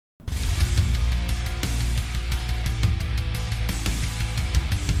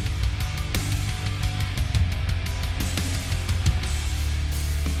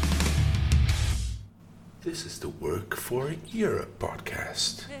the Work for Europe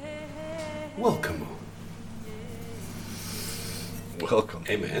podcast. Welcome. Welcome.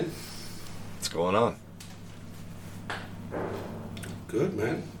 Hey, man. What's going on? Good,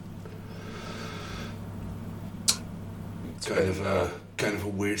 man. It's Kind been, of a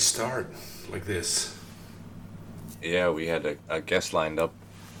weird start like this. yeah, we had a guest lined up,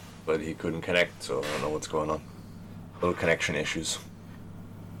 but he couldn't connect, so I don't know what's going on. Little connection issues.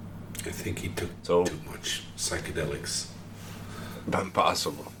 I think he took So- too much psychedelics.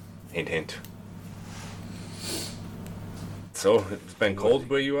 Impossible. Hint, hint. So, it's been cold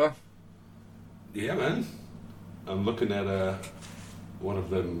where you are? Yeah, man. I'm looking at one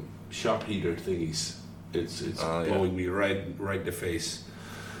of them shop heater thingies. It's Oh, yeah. blowing me right in the face.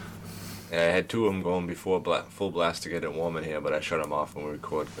 Yeah, I had two of them going before full blast to get it warm in here, but I shut them off when we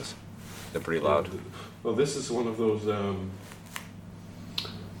record because they're pretty loud. Well, this is one of those.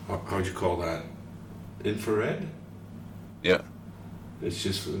 How'd you call that? Infrared. Yeah. It's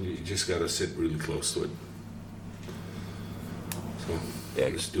just you just gotta sit really close to it. So Yeah,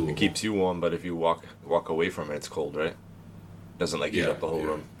 it's doable. it keeps you warm, but if you walk away from it, it's cold, right? Doesn't like heat up the whole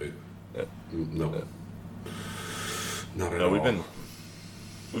room. Yeah. No. Yeah. Not at No, all.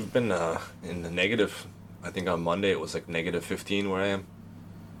 we've been in the negative. I think on Monday it was like negative 15 where I am.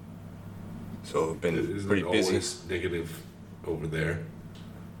 So we've been Isn't pretty it busy. always negative over there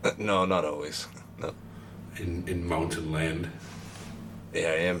No, not always. No. in mountain land? Yeah,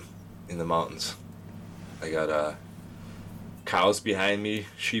 I am in the mountains. I got cows behind me,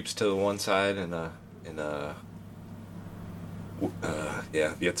 sheep's to the one side, and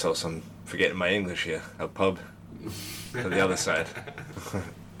yeah, Wirtshaus. I'm forgetting my English here. A pub to the other side.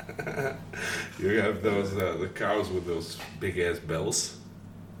 You have those the cows with those big ass bells.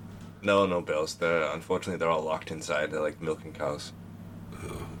 No bells. Unfortunately they're all locked inside. They're like milking cows.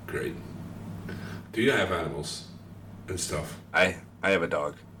 Oh, great. Do you have animals and stuff? I have a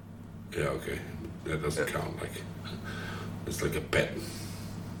dog. Yeah, okay. That doesn't Yeah. count. Like it's like a pet.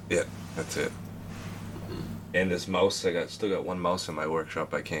 Yeah, that's it. And this mouse, I still got one mouse in my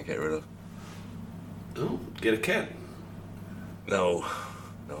workshop I can't get rid of. Oh, get a cat. No,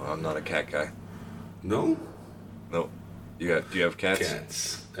 I'm not a cat guy. No. No, do you have cats?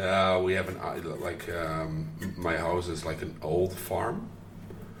 Cats. We have my house is like an old farm,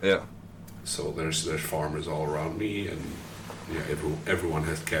 Yeah. so there's farmers all around me, and yeah, everyone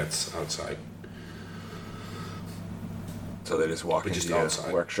has cats outside. So they just walk But into just your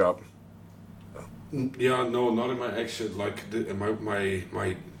outside. workshop. Yeah, no, not in my actual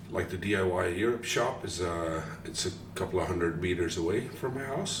my like the DIY Europe shop is it's a couple of hundred meters away from my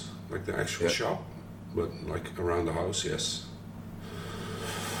house, like the actual Yeah. shop, but like around the house, yes,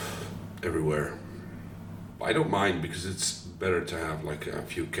 everywhere. I don't mind because it's better to have like a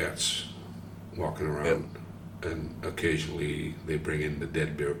few cats walking around, and occasionally they bring in the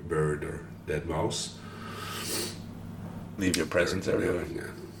dead bird or dead mouse. Leave your presents everywhere.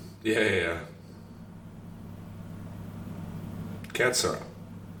 Yeah. Cats are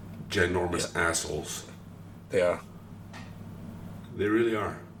ginormous assholes. They are. They really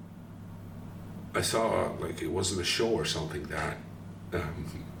are. I saw like it wasn't a show or something that,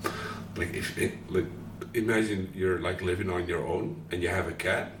 like imagine you're like living on your own and you have a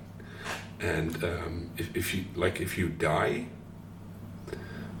cat, and if you die,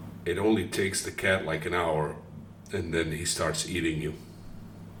 it only takes the cat like an hour, and then he starts eating you.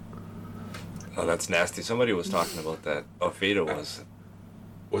 Oh, that's nasty. Somebody was talking about that. Oh, Fada was.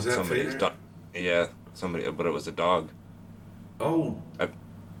 Was that Somebody's fair? Yeah, somebody, but it was a dog. Oh,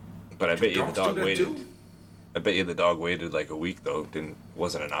 But I bet you the dogs do dog that waited. too? I bet you the dog waited like a week though.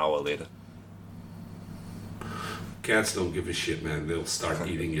 Wasn't an hour later. Cats don't give a shit, man. They'll start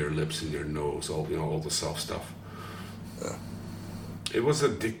eating your lips and your nose, all the soft stuff. It was a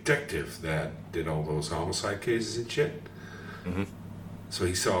detective that did all those homicide cases and shit. Mhm. So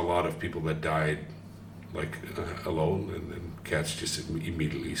he saw a lot of people that died, like alone, and then cats just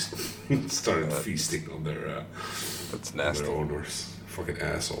immediately started feasting on That's on nasty. their owners. Fucking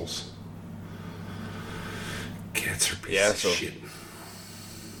assholes. Cats are pieces Yeah, of so- shit.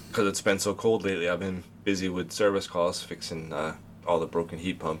 Because it's been so cold lately, I've been busy with service calls, fixing all the broken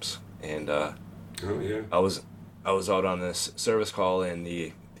heat pumps, and Oh yeah. I was out on this service call, and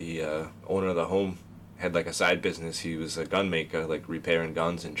the owner of the home had like a side business. He was a gun maker, like repairing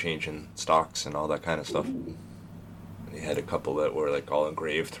guns and changing stocks and all that kind of stuff. Ooh. And he had a couple that were like all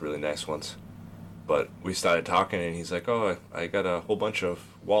engraved, really nice ones. But we started talking, and he's like, "Oh, I got a whole bunch of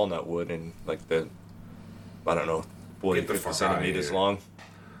walnut wood, and like I don't know, 40, Get the 50 fuck outta centimeters here. long."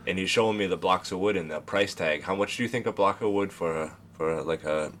 And he's showing me the blocks of wood and the price tag. How much do you think a block of wood for like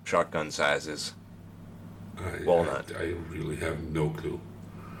a shotgun size is? walnut. I really have no clue.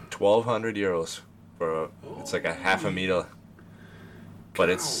 1,200 euros for it's like a half a meter, but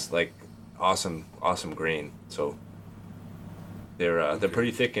it's Cow. like awesome grain. So they're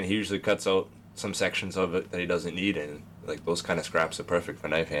pretty thick, and he usually cuts out some sections of it that he doesn't need, and like those kind of scraps are perfect for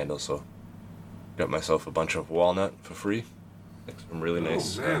knife handles. So got myself a bunch of walnut for free. Like some really Oh,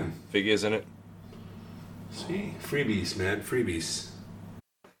 nice man. figures in it. See, freebies, man, freebies.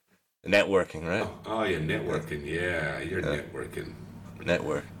 Networking, right? Oh, you're networking. Yeah, you're Yeah. networking.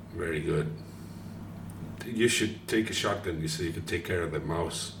 Network. Very good. You should take a shotgun so you can take care of the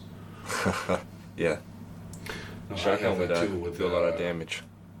mouse. Yeah. No, I Shotgun have would that too with do a lot of damage.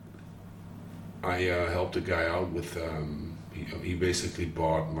 I helped a guy out with. He basically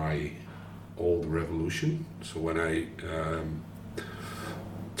bought my old Revolution. So when I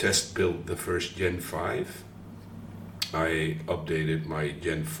test built the first Gen 5, I updated my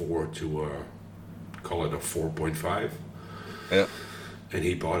Gen 4 to call it a 4.5, Yeah. and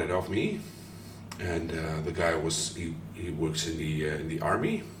he bought it off me. And the guy he works in the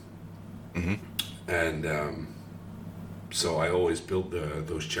army, Mhm. and so I always built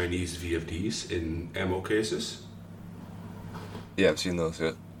those Chinese VFDs in ammo cases. Yeah, I've seen those.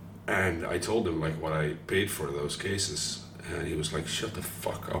 Yeah. And I told him like what I paid for those cases, and he was like, "Shut the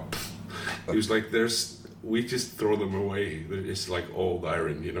fuck up." He was like, we just throw them away. It's like old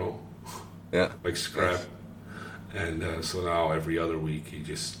iron, you know, Yeah. like scrap." And so now every other week he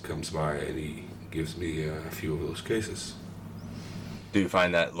just comes by and he gives me a few of those cases. Do you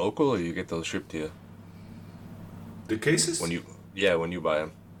find that local, or you get those shipped to you The cases? when you buy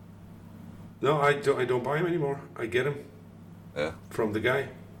them? No, I don't buy them anymore. I get them Yeah. from the guy.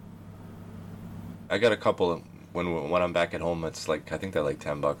 I got a couple when I'm back at home. It's like I think they're like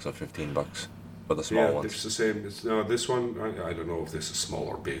 $10 or $15 for the small Yeah, ones. it's the same. No, this one, I don't know if this is small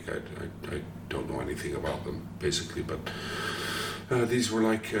or big. I don't know anything about them, basically. But these were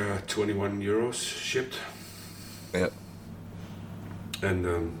like 21 euros shipped. Yeah. And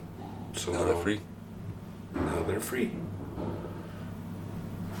so Now they're free. Now they're free.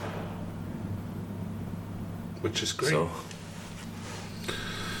 Which is great. So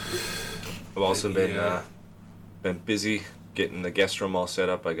I've also been busy getting the guest room all set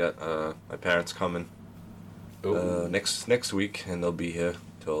up. I got my parents coming next week, and they'll be here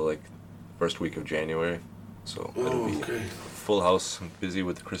till like first week of January. So it'll be okay. full house. I'm busy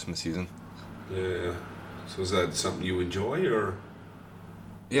with the Christmas season. Yeah. So is that something you enjoy, or?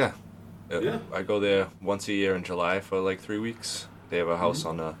 Yeah. Yeah. I go there once a year in July for like 3 weeks. They have a house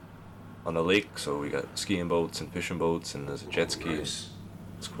on a lake, so we got skiing boats and fishing boats, and there's a jet ski. Nice.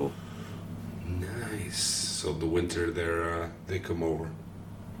 It's cool. Nice. So the winter they come over.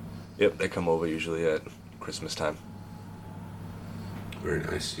 Yep, they come over usually at Christmas time. Very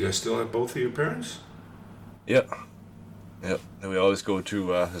nice. You guys still have both of your parents? Yep. Yep. And we always go to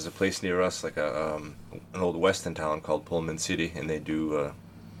there's a place near us, like an old western town called Pullman City, and they do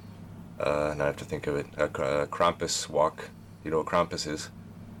now I have to think of it, a Krampus walk. You know what Krampus is?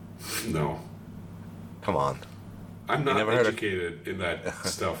 No. Come on. I'm not never heard of- educated in that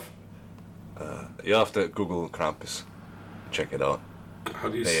stuff. You'll have to Google Krampus. Check it out. How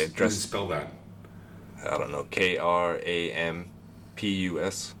do you, They how do you address- spell that? I don't know, Krampus.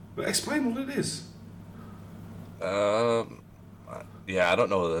 Well, explain what it is. Yeah, I don't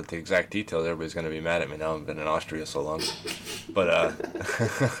know the exact details. Everybody's gonna be mad at me now. I've been in Austria so long, but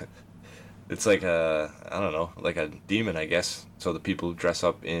it's like I don't know, like a demon, I guess. So the people dress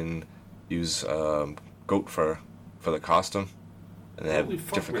up use goat fur for the costume, and they Holy have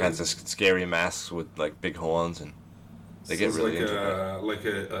fuck, different man. kinds of scary masks with like big horns, and they get Sounds really like into it. like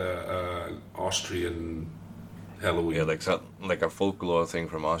a Austrian Halloween. Yeah, like a folklore thing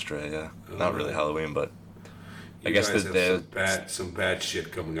from Austria. Yeah, not really Halloween, but I You guess guys that have they're some bad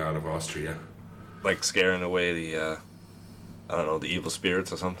shit coming out of Austria. like scaring away the I don't know, the evil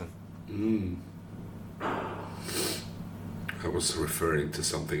spirits or something. I was referring to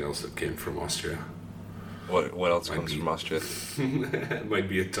something else that came from Austria. What else Might comes be. from Austria? It might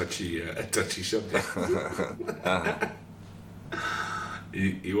be a touchy subject.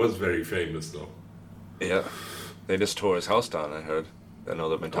 He was very famous though. Yeah, they just tore his house down. I heard. I know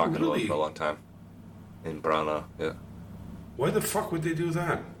they've been talking about really? it for a long time. In Brana, yeah. Why the fuck would they do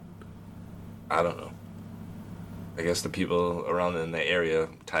that? I don't know. I guess the people around in the area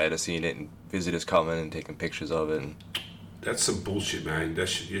tired of seeing it, and visitors coming and taking pictures of it. And That's some bullshit, man. It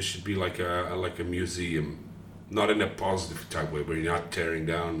should be like a museum, not in a positive type way, where you're not tearing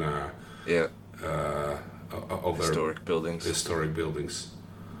down yeah, other historic buildings. historic buildings.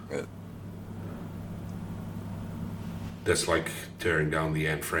 Yeah. That's like tearing down the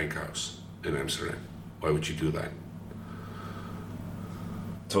Anne Frank house in Amsterdam. Why would you do that?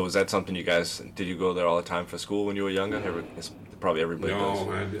 So was that something you guys, did you go there all the time for school when you were younger? Probably everybody does.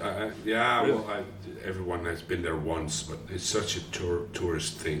 No, yeah, Really? well, everyone has been there once, but it's such a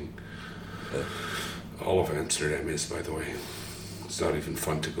tourist thing. Yeah. All of Amsterdam is, by the way. It's not even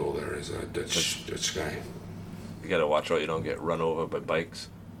fun to go there as a Dutch guy. You gotta watch out you don't get run over by bikes.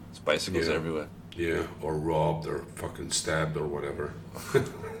 There's bicycles Yeah. everywhere. Yeah, or robbed or fucking stabbed or whatever.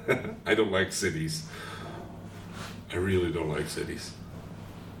 I don't like cities. I really don't like cities.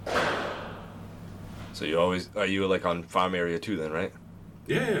 So are you like on farm area too then, right?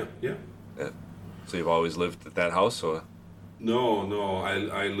 Yeah. Yeah. So you've always lived at that house, or? No.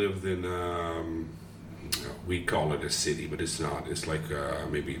 I lived in. We call it a city, but it's not. It's like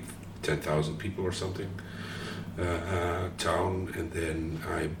maybe 10,000 people or something. Town, and then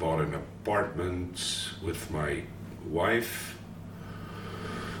I bought an apartment with my wife.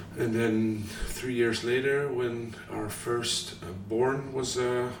 And then 3 years later, when our first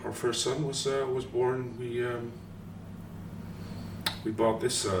our first son was born, we bought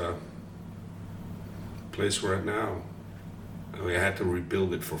this place we're at now. And we had to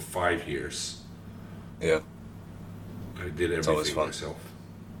rebuild it for 5 years. Yeah. I did It's always everything fun. myself.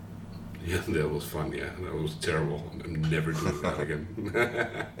 Yeah, that was fun. Yeah, that was terrible. I'm never doing that again.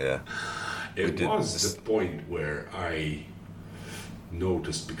 Yeah. It was the point where I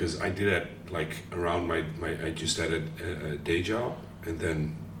noticed, because I did it like around my I just had a day job, and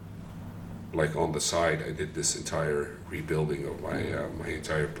then like on the side I did this entire rebuilding of my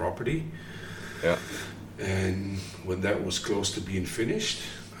entire property. Yeah. And when that was close to being finished,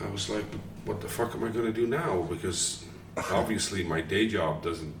 I was like, what the fuck am I gonna do now? Because obviously my day job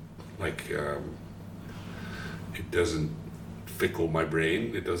doesn't it doesn't fickle my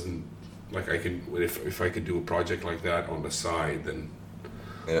brain. It doesn't, like, I can, if I could do a project like that on the side, then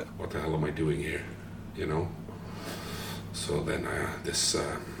Yeah. what the hell am I doing here, you know? So then this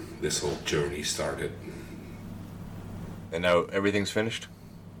whole journey started. And now everything's finished?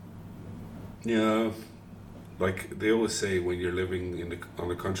 Yeah, like they always say, when you're living on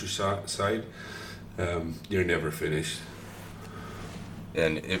the countryside, you're never finished.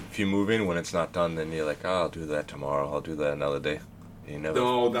 And if you move in when it's not done, then you're like, oh, I'll do that tomorrow. I'll do that another day. You never.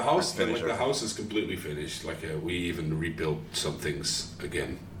 No, the house, finish the house is completely finished. Like we even rebuilt some things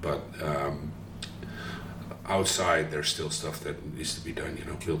again, but outside there's still stuff that needs to be done. You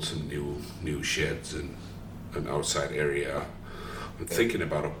know, build some new sheds and an outside area. I'm thinking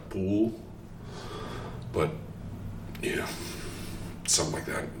about a pool, but yeah, something like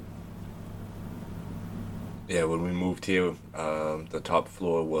that. Yeah, when we moved here, the top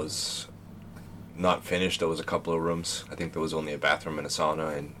floor was not finished. There was a couple of rooms. I think there was only a bathroom and a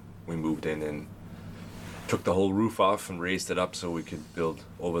sauna, and we moved in and took the whole roof off and raised it up so we could build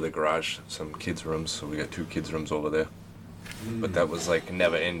over the garage some kids' rooms. So we got 2 kids' rooms over there. But that was like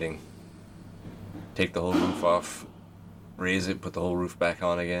never ending. Take the whole roof off, raise it, put the whole roof back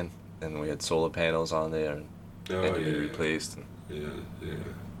on again. Then we had solar panels on there and had to be replaced. And Yeah.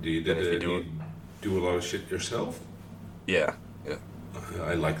 Do you Then if you do do a lot of shit yourself? yeah.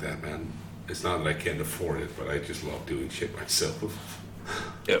 I like that, man. It's not that I can't afford it, but I just love doing shit myself.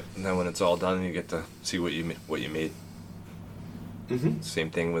 Yep. And then when it's all done, you get to see what you made. Mm-hmm. Same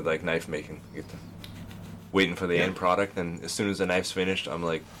thing with like knife making. You get to waiting for the Yeah. end product, and as soon as the knife's finished, I'm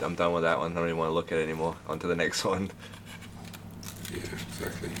like, I'm done with that one. I don't even want to look at it anymore. On to the next one. Yeah,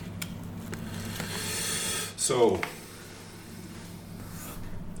 exactly. So,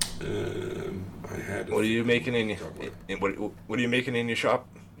 I had. What are you making in your Talk about it. what are you making in your shop?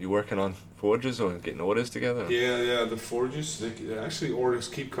 You working on forges or getting orders together? Yeah, the forges. Actually, orders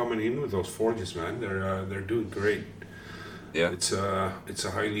keep coming in with those forges, man. They're doing great. Yeah. It's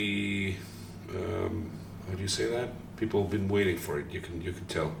a highly, how do you say that? People have been waiting for it. You can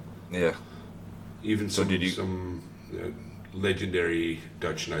tell. Yeah. Even So some did you- some legendary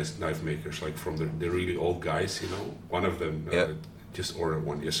Dutch knife makers, like from the really old guys. You know, one of them Yeah. just ordered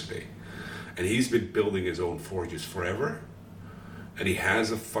one yesterday, and he's been building his own forges forever, and he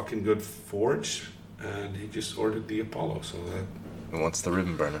has a fucking good forge, and he just ordered the Apollo. So And what's the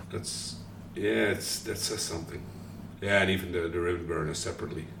ribbon burner? that says something. Yeah, and even the ribbon burner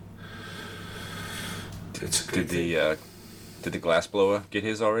separately. It's a great thing. Did the glass blower get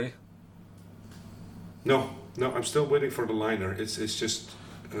his already? No, I'm still waiting for the liner. It's just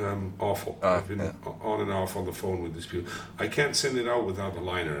awful. I've been yeah. on and off on the phone with these people. I can't send it out without the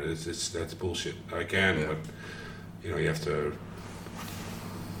liner. That's bullshit. I can, Yeah. but you have to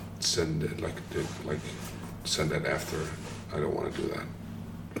send it send that after. I don't want to do that.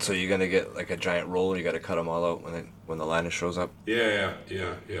 So you're gonna get like a giant roller. You got to cut them all out when the liner shows up. Yeah.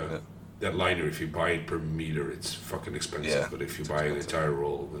 that liner, if you buy it per meter, it's fucking expensive. Yeah, But if you it's buy an expensive. entire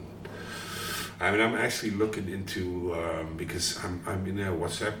roll, then I mean, I'm actually looking into because I'm in a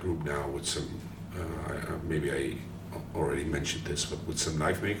WhatsApp group now with some. Maybe I already mentioned this, but with some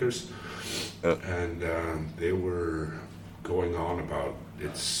knife makers, Yeah. and they were going on about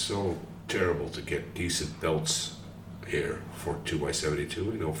it's so terrible to get decent belts here for 2x72.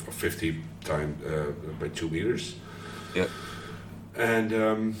 You know, for 50 times by 2 meters. Yeah.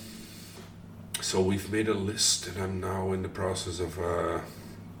 And so we've made a list, and I'm now in the process of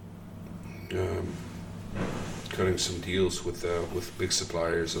cutting some deals with big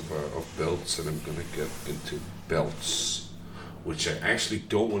suppliers of belts, and I'm gonna get into belts, which I actually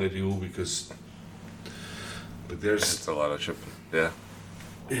don't want to do because, but there's It's a lot of shipping. Yeah.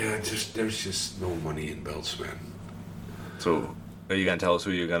 there's just no money in belts, man. So, are you gonna tell us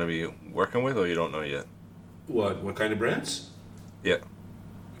who you're gonna be working with, or you don't know yet? What kind of brands? Yeah.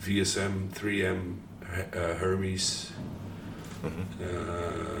 VSM, 3M, Hermes.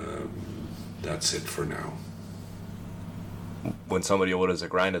 That's it for now. When somebody orders a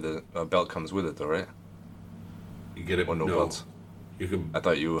grinder, the belt comes with it, though, right? You get it. Or no belts? You can. I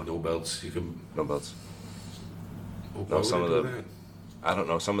thought you were No belts. You can. no belts. Oh, No, why some would of I do the- that? I don't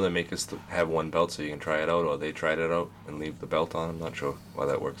know. Some of the makers have one belt so you can try it out, or they tried it out and leave the belt on. I'm not sure why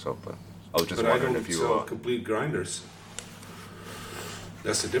that works out, but I was just But I wondering don't if you sell complete grinders.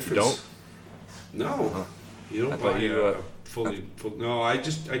 That's the difference. don't? No, you I don't thought buy you, fully. No, I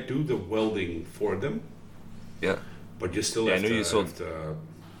do the welding for them, Yeah. but you still Yeah, I have knew to. you sold- have to-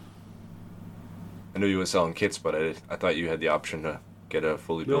 I knew you were selling kits, but I thought you had the option to get a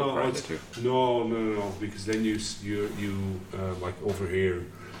fully built No, grinder it's, too. no, because then you like over here,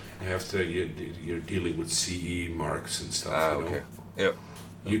 you have to. You're dealing with CE marks and stuff. Ah, you know? okay. Yep.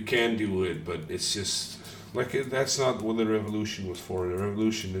 You can do it, but it's just like that's not what the revolution was for. The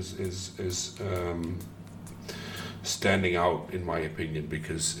revolution is standing out, in my opinion,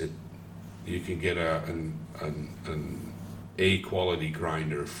 because you can get an A quality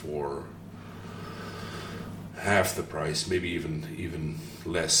grinder for half the price, maybe even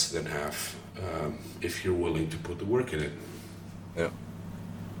less than half, if you're willing to put the work in it. Yeah.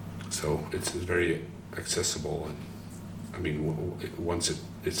 So it's very accessible, and I mean, once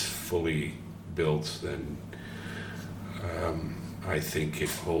it's fully built, then I think it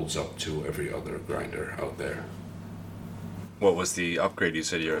holds up to every other grinder out there. What was the upgrade? You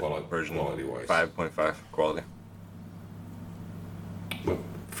said your version Quality-wise. 5.5 quality. But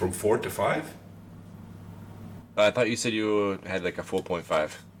from 4 to 5? I thought you said you had like a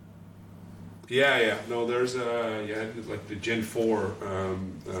 4.5. Yeah. No, there's like the Gen 4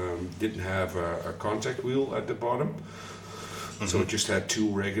 didn't have a contact wheel at the bottom, so it just had 2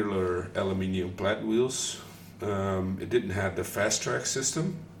 regular aluminium flat wheels. It didn't have the fast track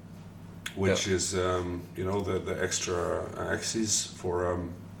system, which is the extra axes for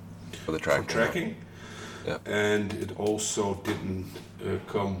For the tracking. tracking. Yeah. And it also didn't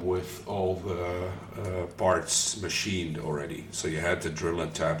come with all the parts machined already, so you had to drill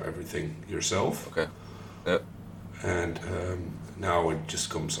and tap everything yourself. Okay. Yep. And now it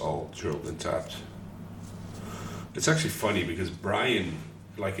just comes all drilled and tapped. It's actually funny because Brian,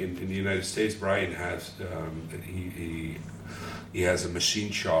 like in the United States, Brian has he has a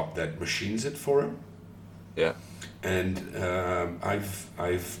machine shop that machines it for him. Yeah. And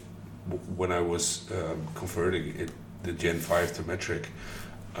I've when I was converting it, the Gen 5 to metric,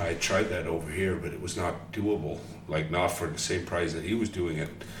 I tried that over here, but it was not doable. Like not for the same price that he was doing it.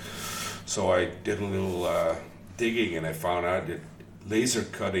 So I did a little digging, and I found out that laser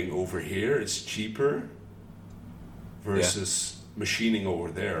cutting over here is cheaper versus machining over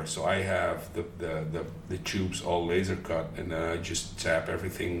there. So I have the tubes all laser cut, and then I just tap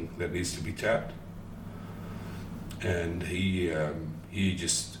everything that needs to be tapped. And he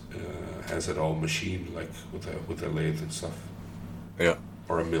just has it all machined, like with a lathe and stuff, Yeah.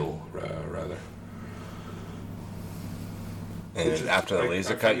 or a mill rather. And after the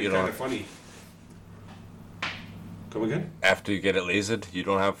laser cut, you Kind don't. of funny. Come again? After you get it lasered, you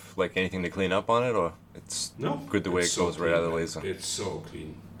don't have like anything to clean up on it, or it's No. good the way it's it goes right out of the clean, laser. man. It's so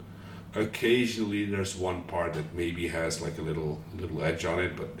clean. Occasionally, there's one part that maybe has like a little edge on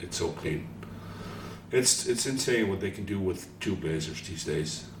it, but it's so clean. It's insane what they can do with tube lasers these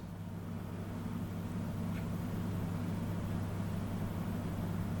days.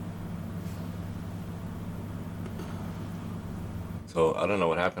 So I don't know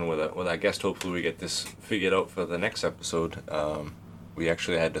what happened with it. Well, I guess hopefully we get this figured out for the next episode. We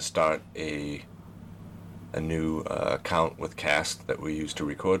actually had to start a new account with Cast that we used to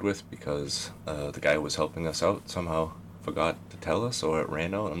record with because the guy who was helping us out somehow forgot to tell us, or it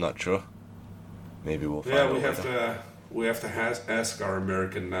ran out. I'm not sure. maybe we'll find Yeah, out. we have to ask our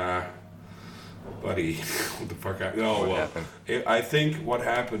American buddy what the fuck happened. No, What well, happened? I think what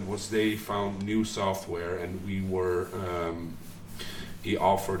happened was they found new software, and we were. He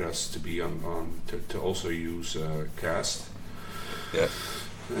offered us to be to also use Cast, Yeah,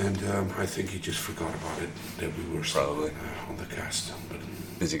 and I think he just forgot about it that we were still Probably. on the Cast. But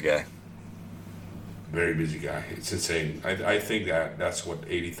busy guy. very busy guy. It's insane. I think that's what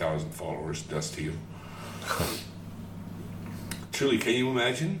 80,000 followers does to you. Truly, can you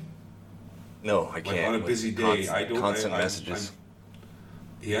imagine? No, I Like can't. on a with busy day, I don't. constant I- messages.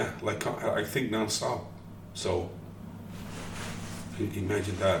 Yeah, like I think nonstop. So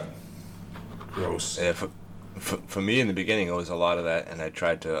imagine that. Gross. Yeah, for me in the beginning, it was a lot of that, and I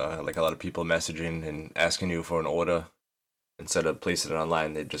tried to like a lot of people messaging and asking you for an order. Instead of placing it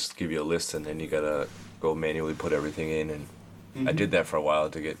online, they just give you a list, and then you gotta go manually put everything in. And I did that for a while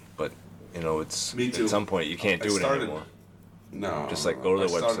to get, but it's Me too. at some point you can't I do it started- anymore. No. Just, like, go to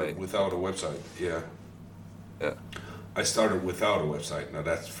the I started website. without a website. Yeah. Yeah. I started without a website. Now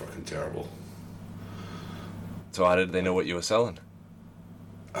that's fucking terrible. So how did they know what you were selling?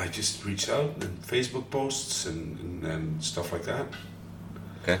 I just reached out and Facebook posts and stuff like that.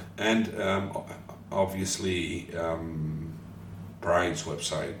 Okay. And obviously, Brian's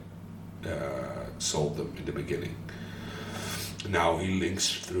website sold them in the beginning. Now he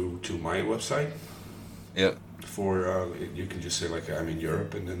links through to my website Yeah. for you can just say like I'm in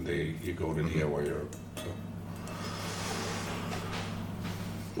Europe, and then you go to DIY Europe, so,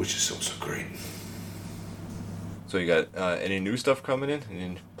 which is also great. So you got any new stuff coming in?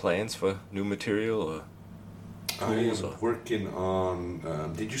 Any plans for new material? Or I am tools or- working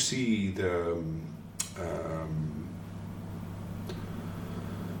on. Did you see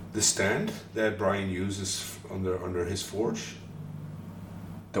the stand that Brian uses under his forge?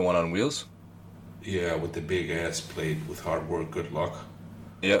 the one on wheels? Yeah, with the big ass plate with hard work, good luck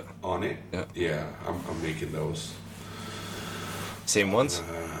Yeah. on it. Yeah. Yeah, I'm making those. Same ones?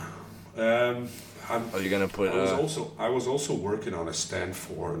 I'm. Are you gonna put? I was also working on a stand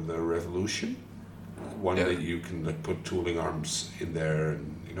for the Revolution, one Yeah. that you can like put tooling arms in there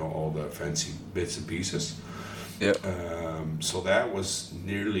and all the fancy bits and pieces. Yeah. So that was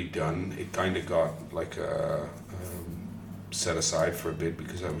nearly done. It kind of got like set aside for a bit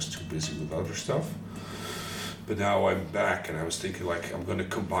because I was too busy with other stuff. But now I'm back, and I was thinking like I'm going to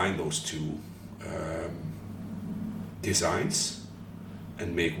combine those two designs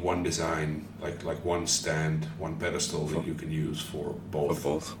and make one design, like one stand, one pedestal that you can use for For both.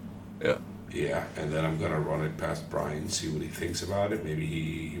 both. Yeah. Yeah, and then I'm gonna run it past Brian, see what he thinks about it. Maybe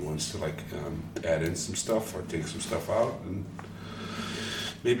he wants to add in some stuff or take some stuff out, and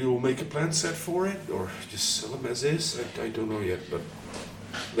maybe we'll make a plan set for it or just sell them as is. I don't know yet, but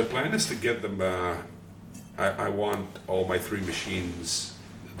the plan is to get them. I want all my 3 machines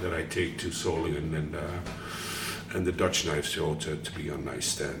that I take to Solingen and the Dutch knife show to be on nice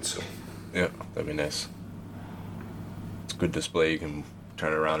stands. So Yeah. That'd be nice. It's a good display. You can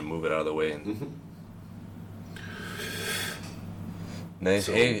turn it around and move it out of the way. And nice.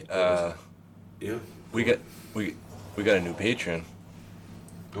 So, Hey, yeah. we got a new patron.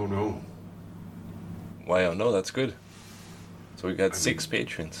 Oh no. Wow, no, that's good. So we got I 6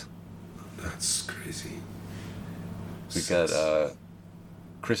 patrons. That's crazy. We got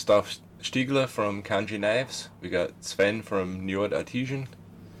Christoph Stiegler from Kanji Knives. We got Sven from Njord Artisan.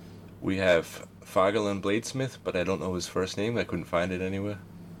 We have Fagerlund Bladesmith, but I don't know his first name. I couldn't find it anywhere.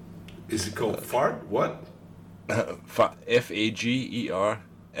 Is it called fart? What? Fagerland.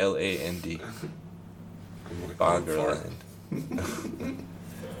 Fagerland.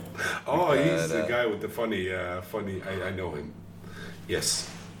 Oh, he's the got, guy with the funny. I know him. Yes.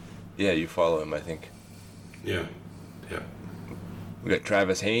 Yeah, you follow him, I think. Yeah. Yeah. We got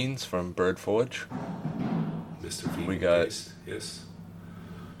Travis Haynes from Bird Forge. Mr. V. We got- based. Yes.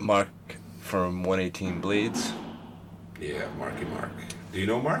 Mark from 118 Blades. Yeah, Marky Mark. Do you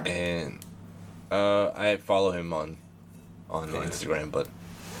know Mark? And I follow him on yeah. Instagram, but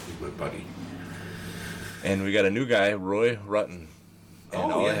He's my buddy. and we got a new guy, Roy Rutten. And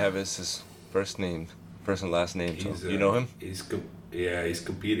Oh, all I yeah. have is his first and last name. So He's, you know him? He's he's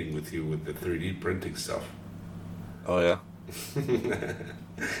competing with you with the 3D printing stuff. Oh yeah. You can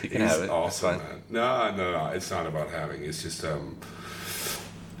He's have it. That's awesome, fine. man. No. It's not about having. It's just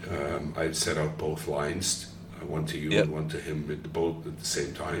I set out both lines, one to you Yep. and one to him, both at the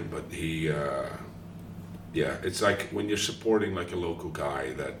same time. But he, it's like when you're supporting like a local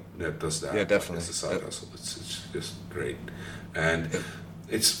guy that does that. Yeah, definitely. As a side Yep. hustle, it's just great, and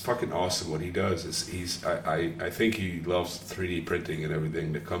it's fucking awesome what he does. I think he loves 3D printing and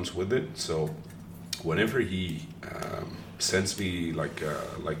everything that comes with it. So whenever he sends me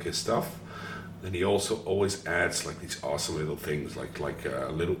like his stuff, then he also always adds like these awesome little things, like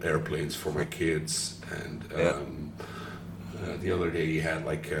little airplanes for my kids, and the other day he had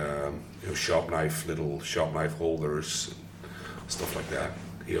like little shop knife holders, and stuff like that.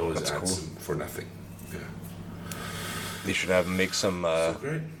 He always That's adds cool. them for nothing. Yeah. You should have him make So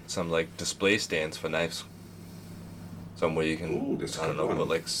great. some like display stands for knives. Somewhere you can, Ooh, that's a I don't good know, one. but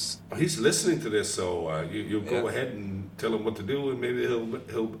like He's listening to this, so you go Yeah. ahead and tell him what to do, and maybe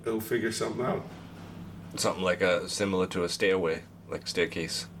he'll figure something out. something like similar to a stairway, like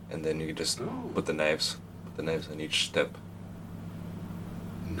staircase, and then you can just Oh. put the knives on each step.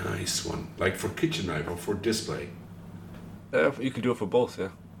 Nice one. Like for kitchen knife or for display. You can do it for both, yeah.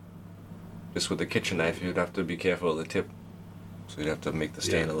 Just with the kitchen knife, you'd have to be careful of the tip, so you'd have to make the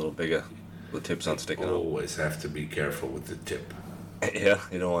stand Yeah. a little bigger. The tip's not sticking out. Always have to be careful with the tip. Yeah,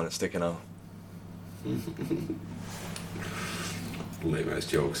 you don't want it sticking out. Lame ass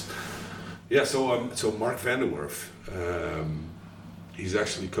jokes. Yeah, so Mark Vanderwerf, he's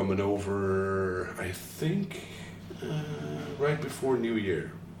actually coming over, I think, right before New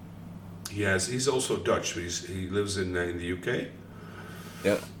Year. He's also Dutch, but he lives in the UK,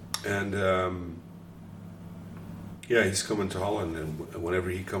 Yeah. and he's coming to Holland, and whenever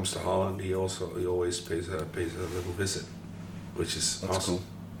he comes to Holland, he always pays a little visit, which is That's awesome.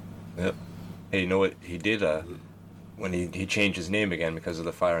 cool. Yep. Hey, you know what he did? When he changed his name again because of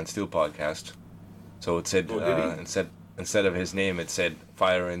the Fire and Steel podcast. So it said Oh, did he? instead of his name, it said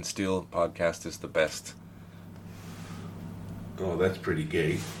Fire and Steel podcast is the best. Oh, that's pretty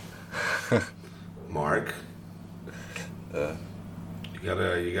gay. Mark, you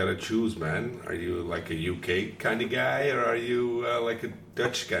gotta choose, man. Are you like a UK kind of guy, or are you like a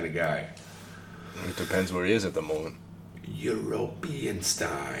Dutch kind of guy? It depends where he is at the moment. European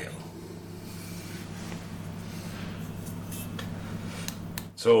style.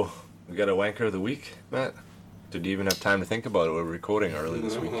 So we got a wanker of the week, Matt. Did you even have time to think about it? We're recording early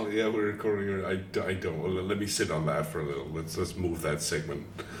this week. Oh, yeah, we're recording. I don't. Well, let me sit on that for a little. Let's move that segment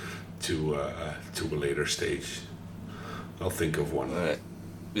to a later stage. I'll think of one. All right.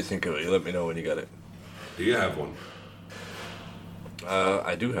 You think of it. You let me know when you got it. Do you have one?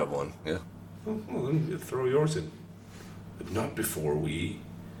 I do have one. Yeah. Well, then throw yours in. But not before we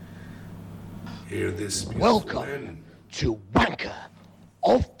hear this beautiful Welcome man. to Wanker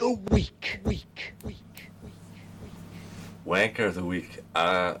of the Week. Wanker of the week.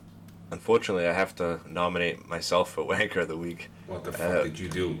 Unfortunately, I have to nominate myself for Wanker of the week. What the fuck did you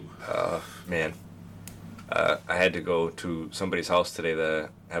do? Man, I had to go to somebody's house today to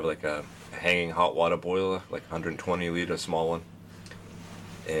have like a hanging hot water boiler, like 120 liter small one,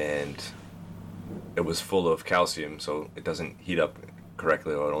 and it was full of calcium, so it doesn't heat up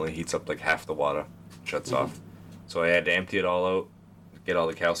correctly, or it only heats up like half the water, shuts off. So I had to empty it all out, get all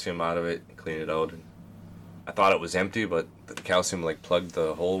the calcium out of it, and clean it out. And I thought it was empty, but the calcium like plugged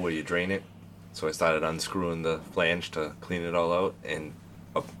the hole where you drain it. So I started unscrewing the flange to clean it all out, and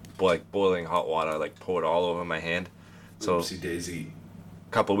like boiling hot water like poured all over my hand. So Oopsie daisy.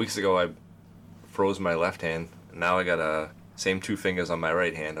 a couple of weeks ago I froze my left hand, and now I got same two fingers on my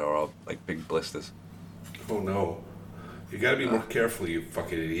right hand are all like big blisters. Oh no. You gotta be more careful, you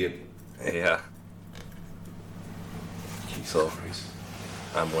fucking idiot. Yeah, So- Christ.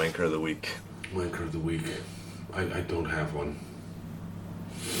 I'm wanker of the week. Wanker of the week. I don't have one.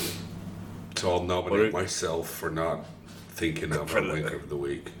 So I'll nominate What are- myself for not thinking of For a the- wanker of the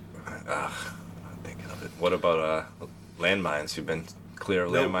week. I'm thinking of it. What about landmines? You've been clear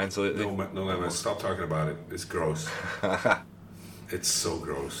of landmines lately? No landmines. Stop talking about it. It's gross. It's so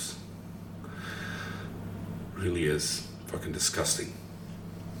gross. Really is. Fucking disgusting.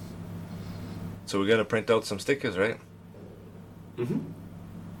 So we gotta print out some stickers, right? Do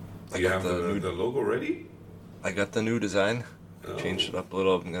you have the logo ready? I got the new design. Oh. Changed it up a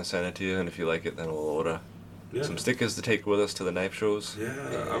little. I'm gonna send it to you, and if you like it, then we'll order Yeah. some stickers to take with us to the knife shows.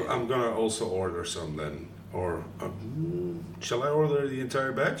 Yeah, I'm gonna also order some then. Or shall I order the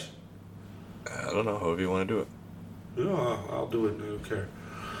entire batch? I don't know, however you want to do it. Yeah, I'll do it. I don't care.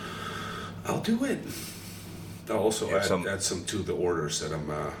 I'll do it. I'll also You have add some to the orders that I'm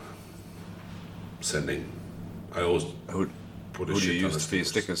sending. I always Who put a do you shit ton use of for your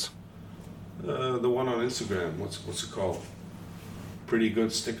stickers? The one on Instagram. What's it called? Pretty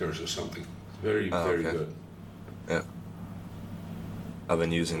good stickers or something. Very Oh, very okay. good. Yeah. I've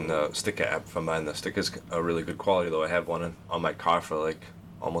been using the sticker app for mine. The stickers are really good quality, though. I have one on my car for like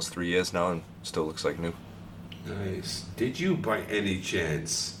almost 3 years now, and still looks like new. Nice. Did you by any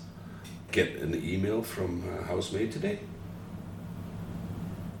chance get an email from Housemaid today?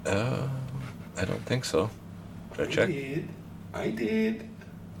 I don't think so. Should I I check? did. I did.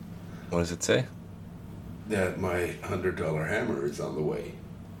 What does it say? That my $100 hammer is on the way.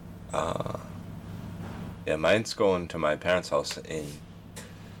 Yeah, mine's going to my parents' house in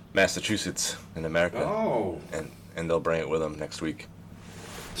Massachusetts in America, Oh, and they'll bring it with them next week.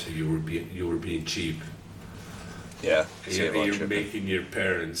 so you were being cheap. Yeah, Yeah, save on you're shipping. making your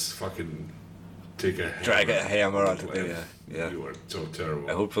parents fucking take a Drag a hammer on onto the yeah. You are so terrible.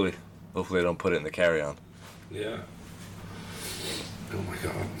 Hopefully I don't put it in the carry-on. Yeah. Oh my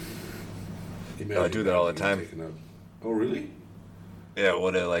god. I do that all the time. Oh really? Yeah,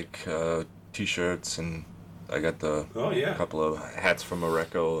 what I like t-shirts, and I got the Oh yeah. couple of hats from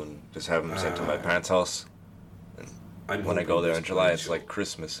Morocco, and just have them sent to my parents' house. I'm When I go hoping there this in July, Blade it's Show- like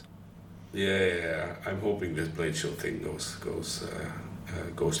Christmas. Yeah. I'm hoping this Blade Show thing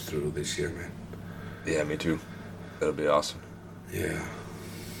goes through this year, man. Yeah, me too. That'll be awesome. Yeah.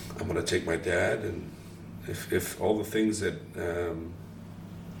 I'm gonna take my dad, and if all the things that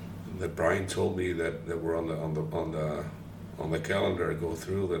that Brian told me that were on the calendar go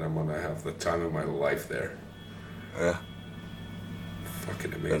through, then I'm gonna have the time of my life there. Yeah,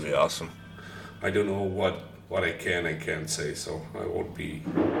 Fucking that'd amazing. be awesome. I don't know what I can and can't say, so I won't be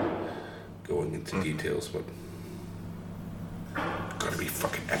going into details, but gotta be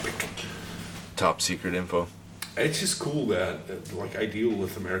fucking epic. Top secret info. It's just cool that like I deal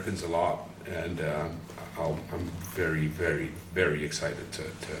with Americans a lot, and I'm very, very, very excited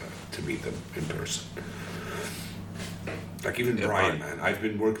to meet them in person. Like even Yeah, Brian, Brian. man, I've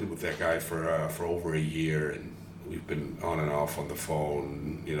been working with that guy for over a year, and we've been on and off on the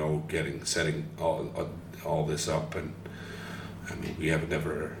phone, you know, setting all this up, and I mean we have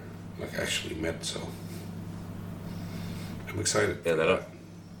never like actually met, so I'm excited. Yeah, for that.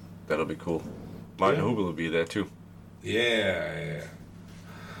 that'll be cool. Martin Yeah. Hubel will be there too. Yeah.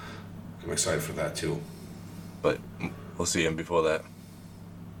 I'm excited for that too. But we'll see him before that.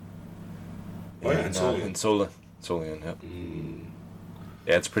 Oh, yeah, and Solian. Solian, yeah.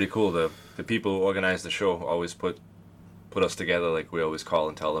 Yeah, it's pretty cool. The people who organize the show always put us together. Like we always call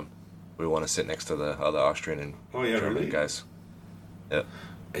and tell them we want to sit next to the other Austrian and Oh, yeah, German really? guys. Yeah,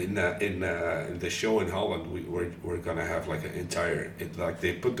 In the show in Holland, we're gonna have like an entire like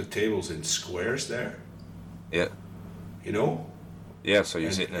they put the tables in squares there, yeah, you know. yeah. So you're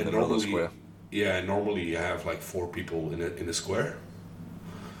And- sitting in and the middle of the normally- square. Yeah, and normally you have like 4 people in a square,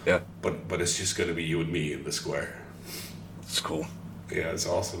 Yeah, but it's just gonna be you and me in the square. it's cool. Yeah, it's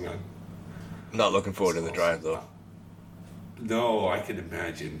awesome, man. I'm not looking forward to the drive though. No, I can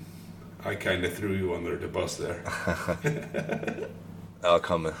imagine. I kind of threw you under the bus there. I'll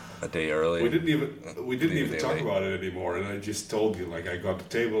come a day early. We didn't even Leave a day talk late. about it anymore, and I just told you like I got the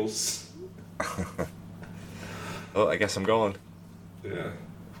tables. Oh, I guess I'm going. Yeah,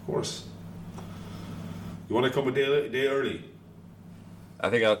 of course. You want to come a day early? I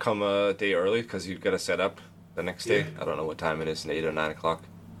think I'll come a day early because you've got to set up the next day. Yeah. I don't know what time it is, 8 or 9 o'clock.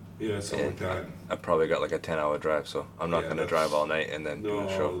 Yeah, something like that. I probably got like a 10-hour drive, so I'm not Yeah, going to that's- drive all night and then No, do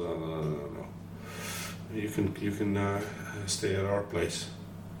the show. no. You can stay at our place.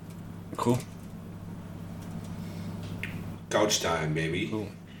 Cool. Couch time, baby. Cool.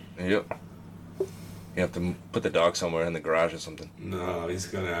 Yep. You have to put the dog somewhere in the garage or something. No, he's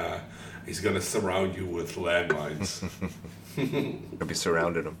gonna surround you with landmines. I'll be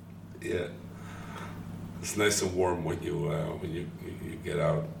surrounded him. Yeah, it's nice and warm when you get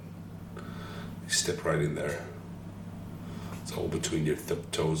out. You step right in there. It's all between your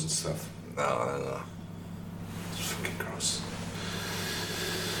toes and stuff. No. It's fucking gross.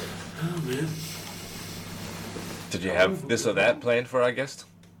 Oh man. Did you have this or that planned for our guest?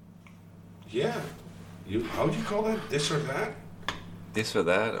 Yeah. How'd you call that? This or that? This or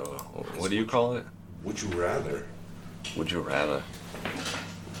that, or what do you call it? Would you rather? Would you rather?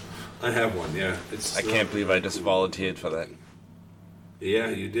 I have one. Yeah. It's. I can't believe I just volunteered for that. Yeah,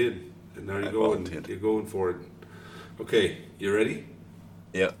 you did, and now I you're going. volunteered. You're going for it. Okay, you ready?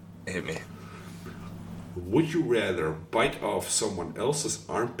 Yep, hit me. Would you rather bite off someone else's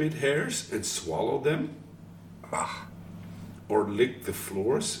armpit hairs and swallow them, or lick the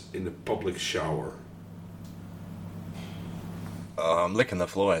floors in a public shower? I'm licking the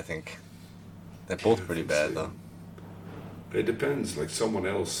floor, I think. They're both pretty bad, though. It depends. Like someone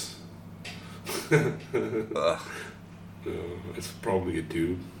else. Ugh. It's probably a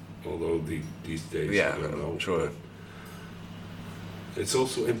dude, although these days Yeah, I don't know. I'm sure. but It's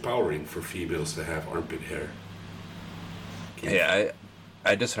also empowering for females to have armpit hair. Yeah,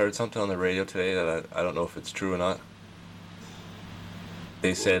 I just heard something on the radio today that I don't know if it's true or not.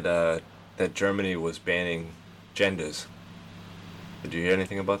 They said that Germany was banning genders. Did you hear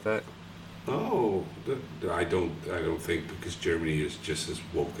anything about that? Oh, I don't think because Germany is just as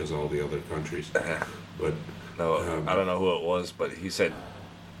woke as all the other countries. But No, um, I don't know who it was, but he said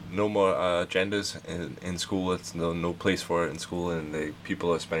no more genders in school. It's no place for it in school, and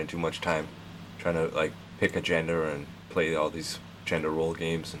people are spending too much time trying to like pick a gender and play all these gender role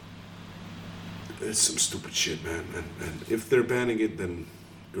games. And it's some stupid shit, man. And if they're banning it, then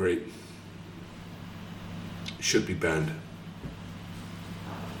great. It should be banned.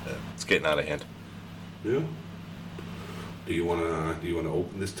 it's getting out of hand. Yeah. Do you wanna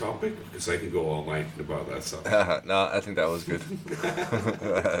open this topic? Because I can go all night about that stuff. No, I think that was good.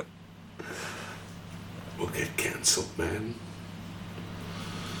 We'll get cancelled, man.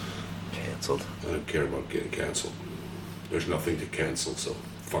 Cancelled. I don't care about getting cancelled. There's nothing to cancel, so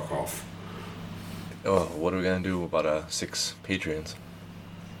fuck off. Oh, what are we gonna do about 6 Patreons?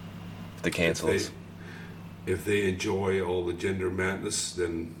 The cancels. If they enjoy all the gender madness,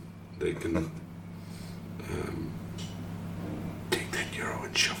 then they can take €10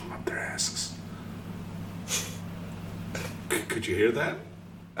 and shove them up their asses. Could you hear that?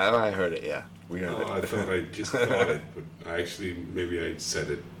 I heard it. Yeah, we heard Oh, I it. thought I just thought it, but maybe I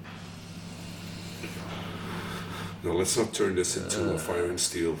said it. No, let's not turn this into a fire and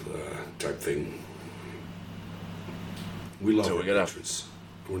steel type thing. We love So our we gotta- patrons.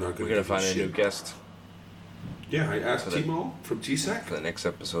 We're not We're going gonna to find a new guest Yeah, I asked For the- Timo from TSAC, for the next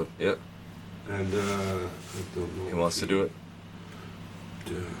episode. Yep, and I don't know. he wants to do it.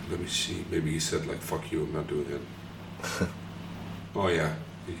 Let me see. Maybe he said like "fuck you," I'm not doing it. Oh yeah,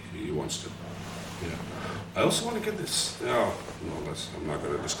 he wants to. Yeah. I also want to get this. Oh no, I'm not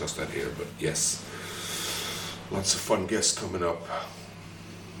going to discuss that here. But yes, lots of fun guests coming up.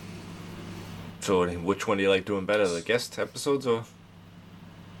 So, which one do you like doing better, the guest episodes or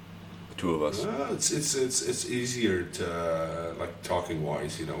the two of us? It's easier to like talking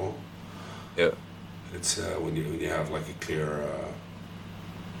wise, you know. Yeah, It's when you have like a clear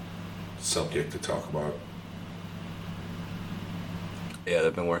subject to talk about. yeah,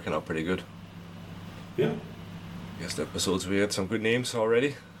 they've been working out pretty good. Yeah. Guest episodes, we had some good names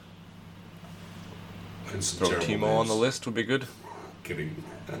already. And some Throw terrible Timo on the names. list would be good. Kidding.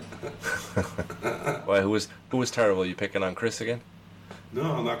 Why? Who was terrible? You picking on Chris again?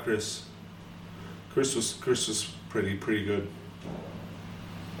 No, not Chris. Chris was pretty good.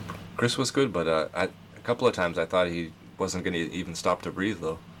 Chris was good, but a couple of times I thought he wasn't going to even stop to breathe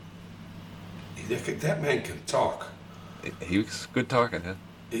though. That man can talk. He was good talking. Huh?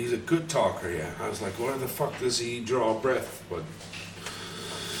 He's a good talker, yeah. I was like, where the fuck does he draw breath? But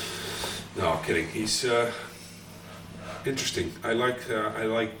no, kidding. He's interesting. I liked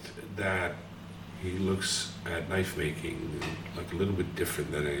that he looks at knife making like a little bit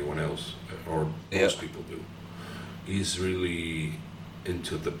different than anyone else, or Yeah. most people do. He's really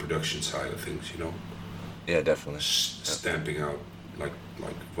into the production side of things, you know, Yeah, definitely. stamping out like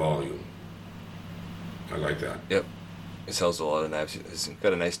volume. I like that. Yep. He sells a lot of knives. He's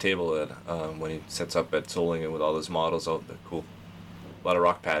got a nice table that when he sets up at Solingen with all those models out there. Cool. A lot of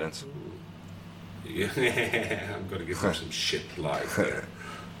rock patterns. Yeah, I'm gonna give him some shit live there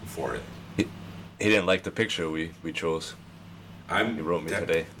for it. He didn't like the picture we chose. He wrote me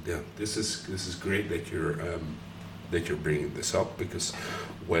today. Yeah, this is great that you're bringing this up, because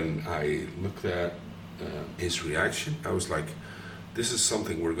when I looked at his reaction, I was like, this is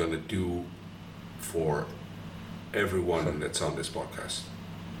something we're gonna do for everyone that's on this podcast.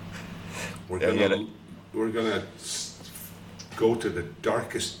 We're Yeah, gonna yeah, we're gonna go to the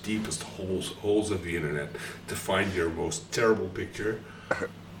darkest, deepest holes of the internet to find your most terrible picture,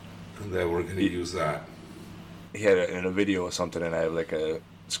 and then we're gonna use that. He had it in a video or something, and I have like a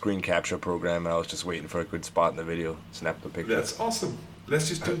screen capture program, and I was just waiting for a good spot in the video, snap the picture. That's awesome. Let's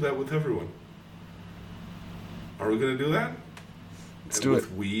just do that with everyone. Are we gonna do that? Let's And do with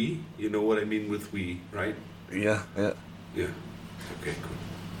it. we, you know what I mean with we, right? Yeah, yeah. Yeah. Okay,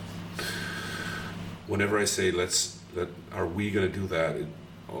 cool. Whenever I say are we gonna do that, it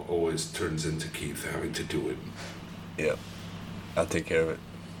always turns into Keith having to do it. Yeah. I'll take care of it.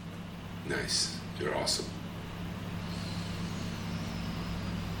 Nice. You're awesome.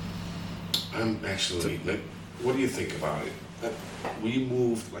 I'm actually like, what do you think about it? We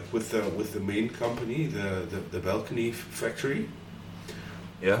moved like with the main company, the balcony factory.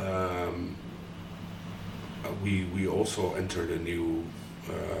 Yeah. We also entered a new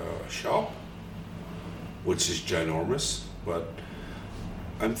shop, which is ginormous. But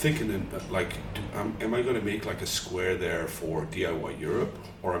I'm thinking, am I going to make like a square there for DIY Europe,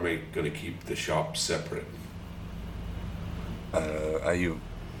 or am I going to keep the shop separate? Are you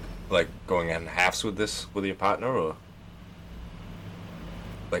like going in halves with this with your partner, or?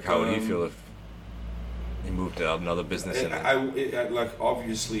 Like, how would he feel if he moved to another business? Like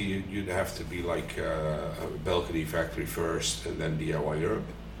obviously you'd have to be like a balcony factory first and then DIY Europe,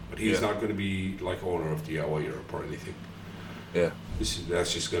 but he's not going to be like owner of DIY Europe or anything. Yeah.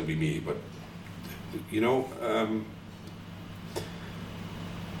 That's just going to be me. But you know,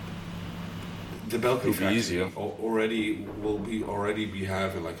 the balcony factory already be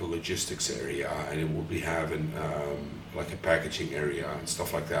having like a logistics area, and it will be having like a packaging area and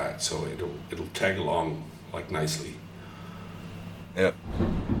stuff like that. So it'll tag along like nicely. Yeah.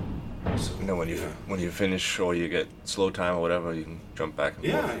 So, And then when you finish or you get slow time or whatever, you can jump back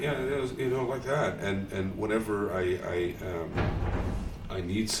and forth. You know, like that. And whenever I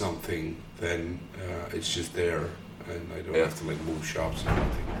need something, then it's just there, and I don't have to like move shops or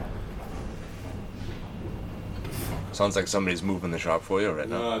anything. Sounds like somebody's moving the shop for you right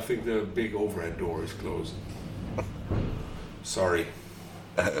now. No, I think the big overhead door is closed. Sorry.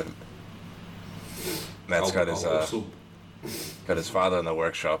 Matt's got his father in the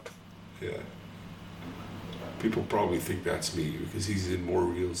workshop. Yeah. People probably think that's me because he's in more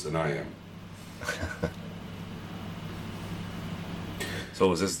reels than I am.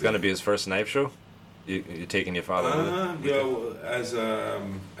 So is this going to be his first knife show? You taking your father with yeah, well, as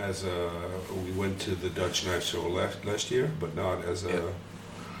we went to the Dutch knife show last year, but not as a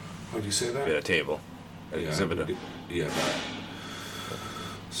how do you say that? at a table, exhibitor. Yeah.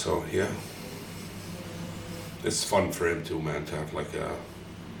 So yeah, it's fun for him too, man, to have like a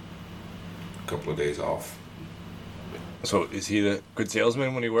couple of days off. So is he the good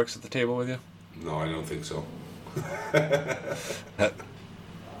salesman when he works at the table with you? No, I don't think so.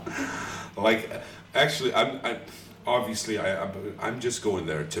 Like, actually, I'm just going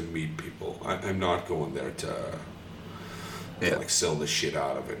there to meet people. I'm not going there to like sell the shit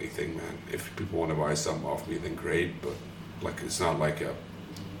out of anything, man. If people want to buy something off me, then great. But like, it's not like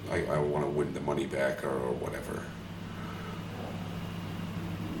I want to win the money back or whatever.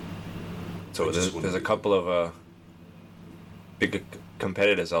 So there's a couple of big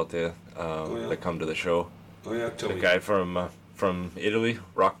competitors out there that come to the show. Oh yeah, tell the me. guy from Italy,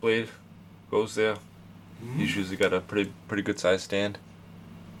 Rockblade, goes there. Mm-hmm. He's usually got a pretty good sized stand.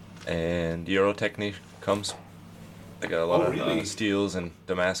 And Eurotechnique comes. They got a lot of steels and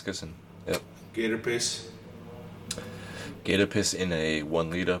Damascus and Gator piss. Gator piss in a 1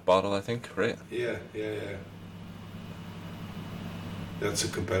 liter bottle, I think, right? Yeah. That's a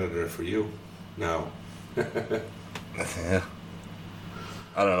competitor for you now. Yeah.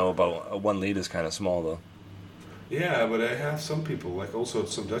 I don't know about a 1 liter is kind of small though. Yeah, but I have some people, like also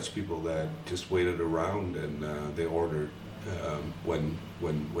some Dutch people that just waited around and they ordered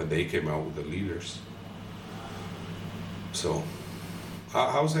when they came out with the liters. So,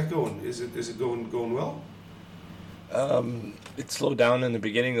 how's that going? Is it going well? It slowed down in the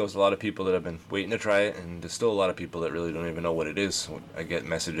beginning. There was a lot of people that have been waiting to try it, and there's still a lot of people that really don't even know what it is. I get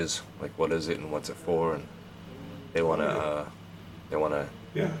messages like, "What is it and what's it for?" And they wanna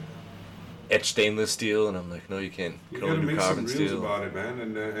etch stainless steel, and I'm like, "No, you can't. You can gotta only do make some carbon reels steel." about it, man,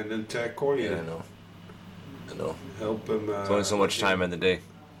 and then tag Koya. Yeah, I know. Help him. There's only so much time in the day.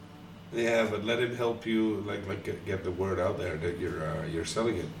 Yeah, but let him help you, like get the word out there that you're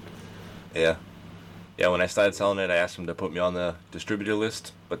selling it. Yeah, when I started selling it, I asked him to put me on the distributor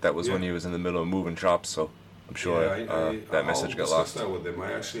list, but that was when he was in the middle of moving shops, so I'm sure that message got lost. I'll discuss that with him.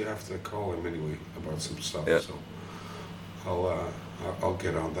 I actually have to call him anyway about some stuff, so I'll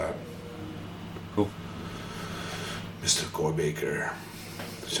get on that. Cool. Mr. Corbaker,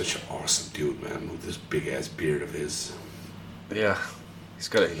 such an awesome dude, man, with this big ass beard of his. Yeah, he's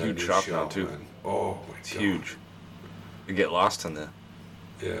got a And huge that new shop now too. Man. Oh my It's God. huge. You get lost in there.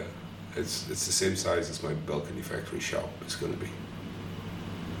 Yeah, it's the same size as my balcony factory shop is gonna be.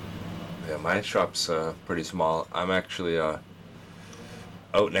 Yeah, my shop's pretty small. I'm actually out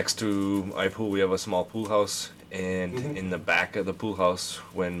next to my pool. We have a small pool house, and in the back of the pool house,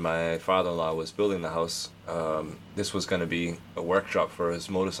 when my father-in-law was building the house, this was going to be a workshop for his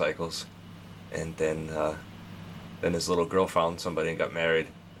motorcycles, and then his little girl found somebody and got married,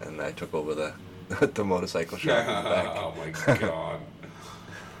 and I took over the motorcycle shop in the back. Oh my God.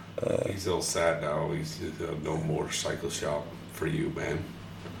 He's all sad now. He's no motorcycle shop for you, man.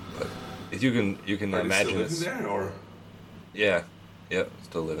 You can Are you imagine still it's living there, or yeah,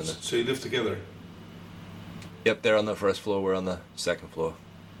 still living there. so you live together? Yep, they're on the first floor. We're on the second floor.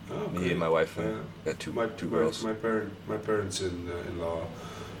 Oh, Me okay. and my wife and got two girls. My parents in law,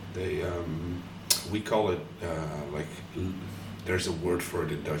 they we call it there's a word for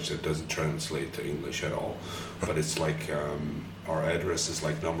it in Dutch that doesn't translate to English at all, but it's like our address is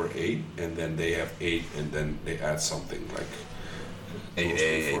like number 8, and then they have 8, and then they add something like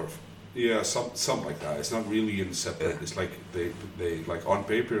 8A. Yeah, something like that. It's not really in separate. Yeah. It's like they like on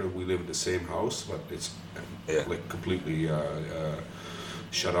paper we live in the same house, but it's Yeah. like completely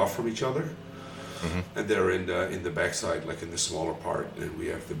shut off from each other. And they're in the backside, like in the smaller part, and we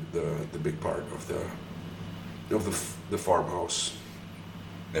have the big part of the farmhouse.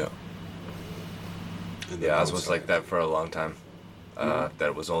 Yeah. And then Yeah, ours was outside. like that for a long time. That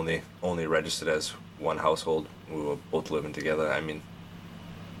it was only registered as one household. We were both living together. I mean,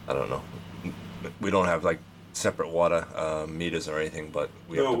 I don't know. We don't have like separate water meters or anything, but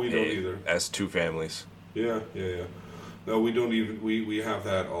we No, have to we pay don't either. as two families. Yeah. No, we don't even. We have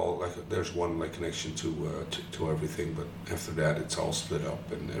that all like there's one like connection to everything, but after that it's all split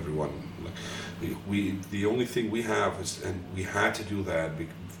up and everyone like we the only thing we have is, and we had to do that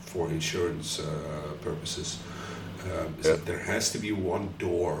for insurance purposes, is Yeah. that there has to be one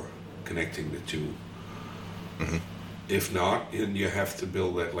door connecting the two. If not, then you have to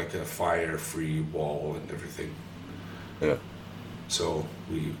build that like a fire-free wall and everything. Yeah. So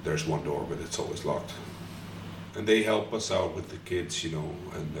there's one door, but it's always locked. And they help us out with the kids, you know.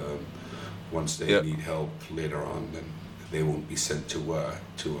 And once they Yep. need help later on, then they won't be sent to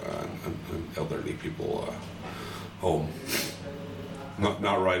an elderly people home.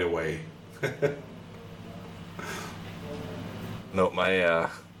 Not right away. No, my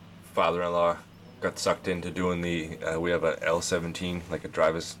father-in-law got sucked into doing the. We have a L17, like a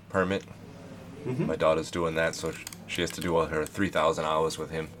driver's permit. My daughter's doing that, so she has to do all her 3,000 hours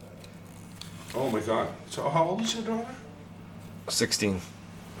with him. Oh my God! So how old is your daughter? 16.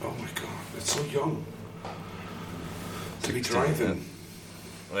 Oh my God! That's so young to be 16, driving.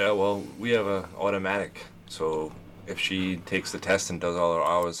 Yeah, well, we have a automatic, so if she takes the test and does all her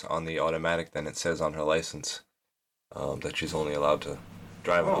hours on the automatic, then it says on her license that she's only allowed to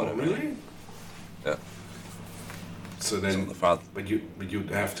drive an Oh automatic. really? Yeah. So then, So the father, but you'd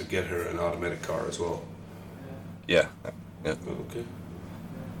have to get her an automatic car as well. yeah. Okay.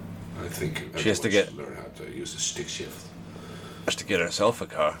 I think She has to everyone get- should learn how to use a stick shift. Just to get herself a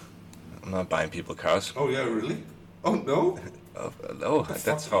car. I'm not buying people cars. Oh yeah, really? Oh no? No, the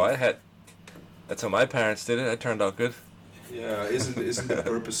that's fuck? how I had. That's how my parents did it. It turned out good. Yeah, isn't the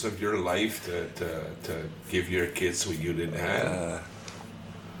purpose of your life to give your kids what you didn't have?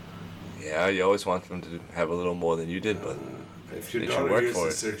 Yeah, you always want them to have a little more than you did, but If your they should daughter work hears for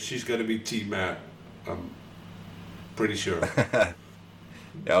this, she's gonna be Team Matt. I'm pretty sure.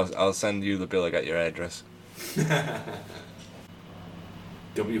 yeah, I'll send you the bill. I got your address.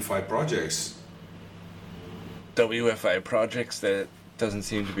 W5 projects. WFI projects that doesn't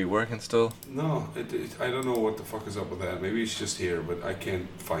seem to be working still. No, I don't know what the fuck is up with that. Maybe it's just here, but I can't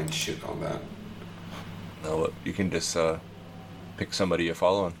find shit on that. No, but you can just pick somebody you're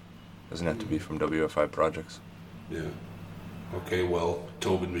following. Doesn't have to be from WFI projects. Yeah. Okay, well,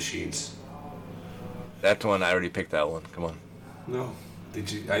 Tobin Machines. That one, I already picked that one. Come on. No. Did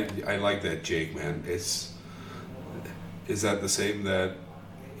you? I like that Jake, man. Is that the same that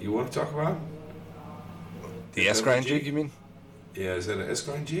you want to talk about? The Is that S-Grind a jig, jig? you mean? Yeah, is that an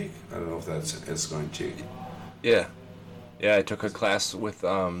S-Grind jig? I don't know if that's an S-Grind jig. Yeah. Yeah, I took a class with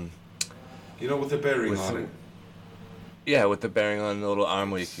You know, with the bearing With on the- it. yeah, with the bearing on the little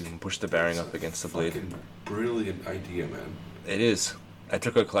arm where you can push the bearing up against the blade. Fucking brilliant idea, man. It is. I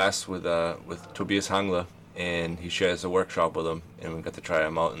took a class with Tobias Hangler, and he shares a workshop with him, and we got to try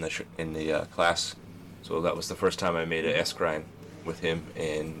him out in the class. So that was the first time I made an S grind with him,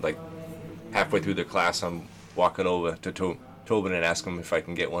 and like halfway through the class, I'm walking over to Tobin and ask him if I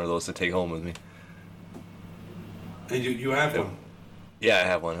can get one of those to take home with me. And you have one. Yeah, I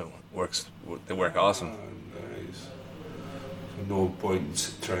have one. It works. They work awesome. Nice. So no point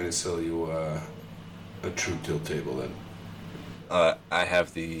in trying to sell you a true tilt table then. I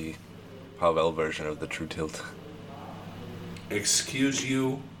have the Pavel version of the True Tilt. Excuse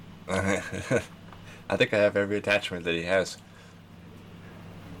you. I think I have every attachment that he has.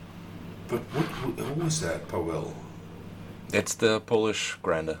 But who was that, Pavel? It's the Polish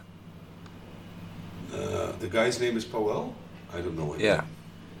grinder. The guy's name is Pavel? I don't know him. Yeah.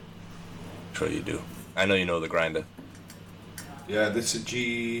 Sure you do. I know you know the grinder. Yeah, that's a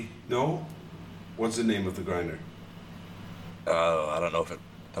G. No? What's the name of the grinder? I don't know if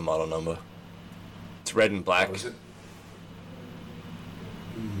the model number. It's red and black. How is it?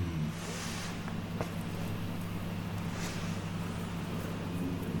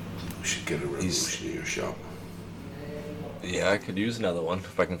 We should get a revolution in your shop. Yeah, I could use another one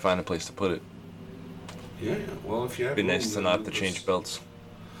if I can find a place to put it. Yeah, yeah. Well, if you have It'd be room, nice to then not have to let's- change belts.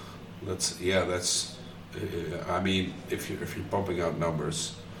 That's. I mean, if you're pumping out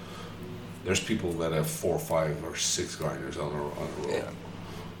numbers, There's people that have 4, 5, or 6 grinders on a roll. Yeah.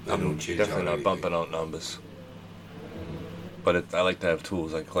 They I'm don't change definitely out not anything. bumping out numbers. But I like to have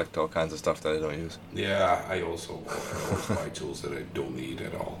tools. I collect all kinds of stuff that I don't use. Yeah, I always buy tools that I don't need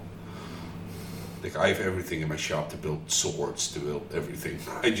at all. Like, I have everything in my shop to build swords, to build everything.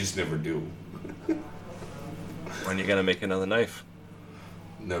 I just never do. When you gonna make another knife?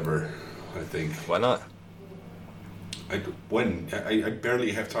 Never, I think. Why not? I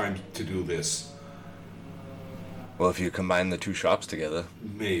barely have time to do this. Well, if you combine the two shops together,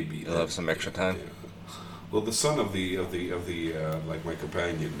 Maybe. you'll have some extra time. Yeah. Well, the son of the like my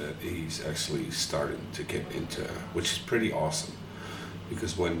companion, that he's actually starting to get into, which is pretty awesome,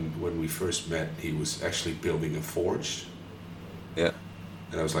 because when we first met, he was actually building a forge, Yeah.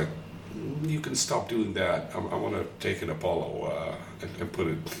 and I was like, you can stop doing that. I want to take an Apollo and put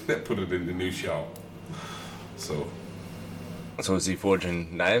it in the new shop. So So is he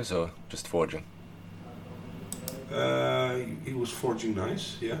forging knives or just forging? he was forging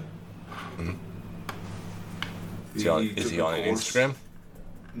knives, yeah. Mm-hmm. Is he on took a course. Instagram?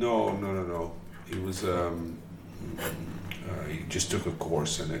 No. He was he just took a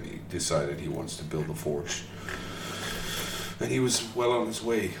course, and then he decided he wants to build a forge. And he was well on his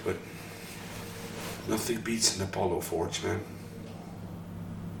way, but nothing beats an Apollo forge, man.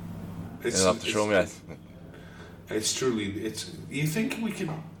 You'll have to show me. It's truly. You think we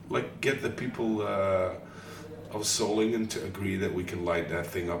can like get the people of Solingen to agree that we can light that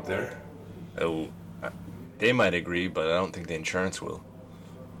thing up there? Oh, they might agree, but I don't think the insurance will.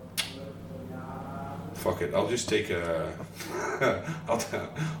 Fuck it. I'll just take a.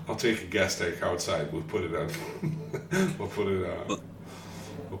 I'll take a gas tank outside. We'll put it on. We'll put it on.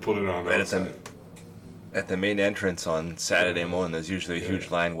 We'll put it on Right outside. at the main entrance on Saturday morning, there's usually a huge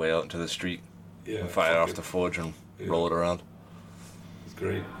line way out into the street. Yeah. And fire fuck off it. the forge and Yeah. roll it around. It's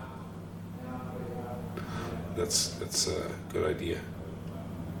great. That's a good idea.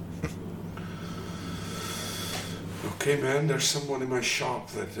 Okay, man. There's someone in my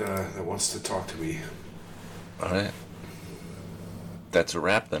shop that wants to talk to me. All right. That's a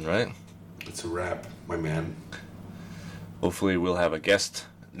wrap then, right? It's a wrap, my man. Hopefully we'll have a guest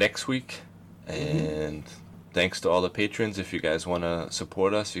next week. And thanks to all the patrons. If you guys want to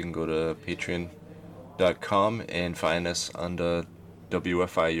support us, you can go to patreon.com and find us under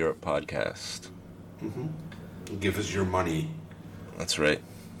WFI Europe Podcast. Give us your money. That's right.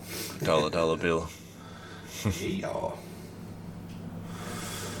 $1 bill. Yeah.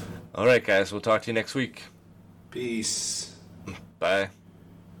 All right, guys. We'll talk to you next week. Peace. Bye.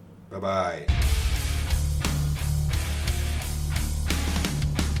 Bye-bye.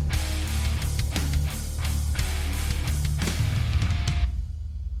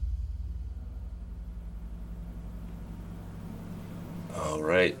 All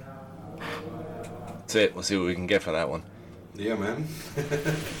right. That's it. We'll see what we can get for that one. Yeah, man.